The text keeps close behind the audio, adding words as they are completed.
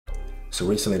So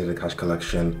recently I did a cash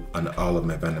collection on all of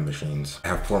my vending machines. I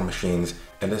have 4 machines.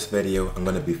 In this video, I'm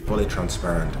going to be fully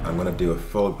transparent. I'm going to do a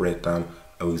full breakdown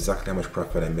of exactly how much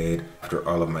profit I made after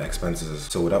all of my expenses.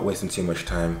 So without wasting too much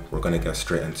time, we're going to get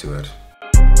straight into it.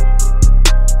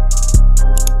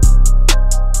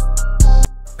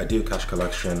 I do cash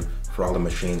collection for all the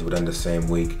machines within the same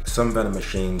week. Some vending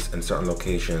machines in certain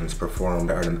locations perform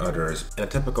better than others. In a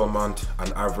typical month,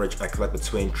 on average, I collect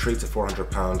between £300 to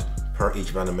 £400 per each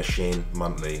vending machine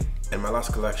monthly. In my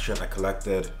last collection, I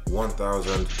collected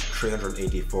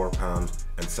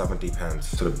 £1,384.70.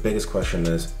 So the biggest question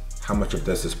is, how much of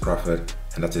this is profit?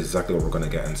 And that's exactly what we're going to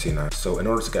get into now. So in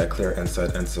order to get a clear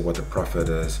insight into what the profit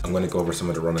is, I'm going to go over some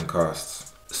of the running costs.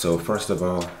 So first of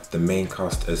all, the main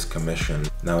cost is commission.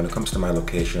 Now when it comes to my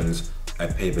locations, I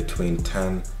pay between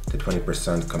 10 to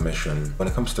 20% commission. When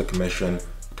it comes to commission,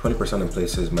 20% in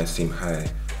places might seem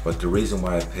high, but the reason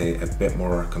why I pay a bit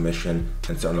more commission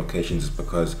in certain locations is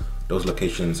because those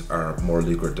locations are more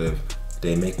lucrative.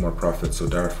 They make more profit, so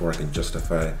therefore I can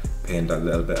justify paying that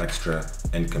little bit extra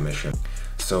in commission.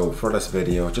 So for this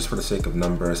video, just for the sake of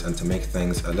numbers and to make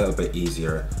things a little bit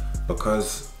easier,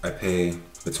 because I pay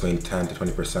between 10 to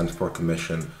 20% for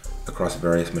commission across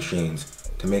various machines,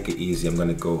 to make it easy, I'm going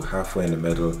to go halfway in the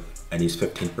middle and use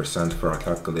 15% for our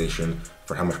calculation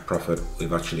for how much profit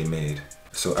we've actually made.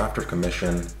 So after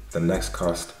commission, the next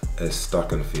cost is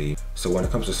stocking fee. So when it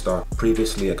comes to stock,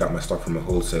 previously I got my stock from a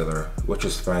wholesaler, which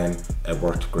is fine. It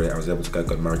worked great. I was able to get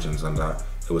good margins on that.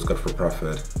 It was good for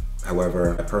profit.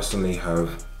 However, I personally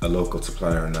have a local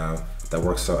supplier now that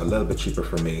works out a little bit cheaper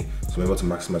for me, so I'm able to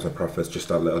maximize my profits just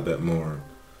that little bit more.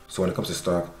 So when it comes to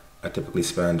stock, I typically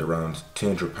spend around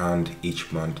 £200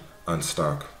 each month on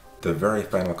stock. The very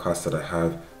final cost that I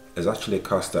have is actually a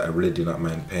cost that I really do not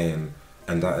mind paying,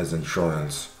 and that is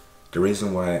insurance. The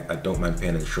reason why I don't mind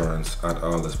paying insurance at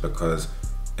all is because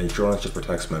insurance just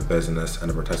protects my business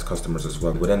and it protects customers as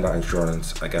well. Within that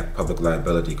insurance, I get public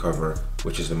liability cover,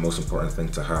 which is the most important thing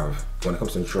to have. When it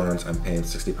comes to insurance, I'm paying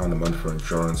 £60 a month for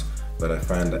insurance, but I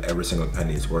find that every single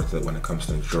penny is worth it when it comes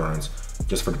to insurance,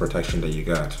 just for the protection that you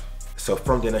get. So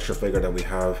from the initial figure that we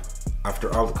have,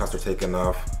 after all the costs are taken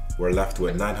off, we're left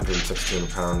with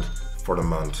 £916 for the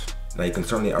month. Now you can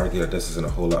certainly argue that this isn't a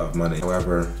whole lot of money.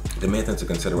 However, the main thing to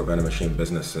consider with vending machine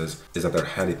businesses is that they're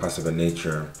highly passive in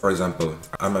nature. For example,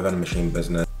 I'm a vending machine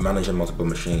business, managing multiple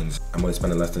machines. I'm only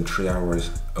spending less than 3 hours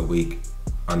a week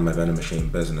on my vending machine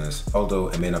business. Although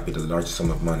it may not be the largest sum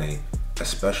of money,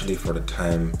 especially for the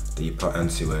time that you put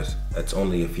into it, it's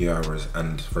only a few hours,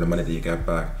 and for the money that you get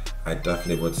back, I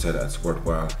definitely would say that it's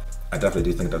worthwhile. I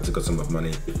definitely do think that's a good sum of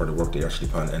money for the work that you're actually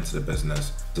putting into the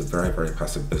business. It's a very, very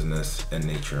passive business in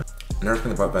nature. Another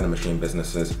thing about vending machine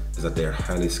businesses is that they are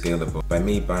highly scalable. By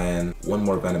me buying one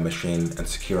more vending machine and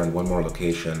securing one more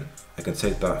location, I can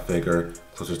take that figure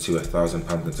closer to £1,000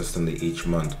 consistently each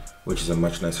month, which is a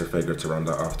much nicer figure to round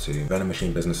that off to. Vending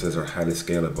machine businesses are highly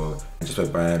scalable, and just by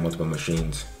buying multiple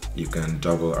machines, you can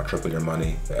double or triple your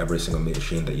money for every single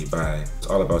machine that you buy. It's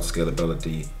all about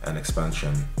scalability and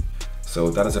expansion. So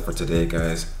that is it for today,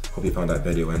 guys. Hope you found that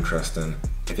video interesting.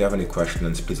 If you have any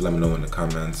questions, please let me know in the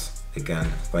comments. Again,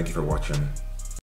 thank you for watching.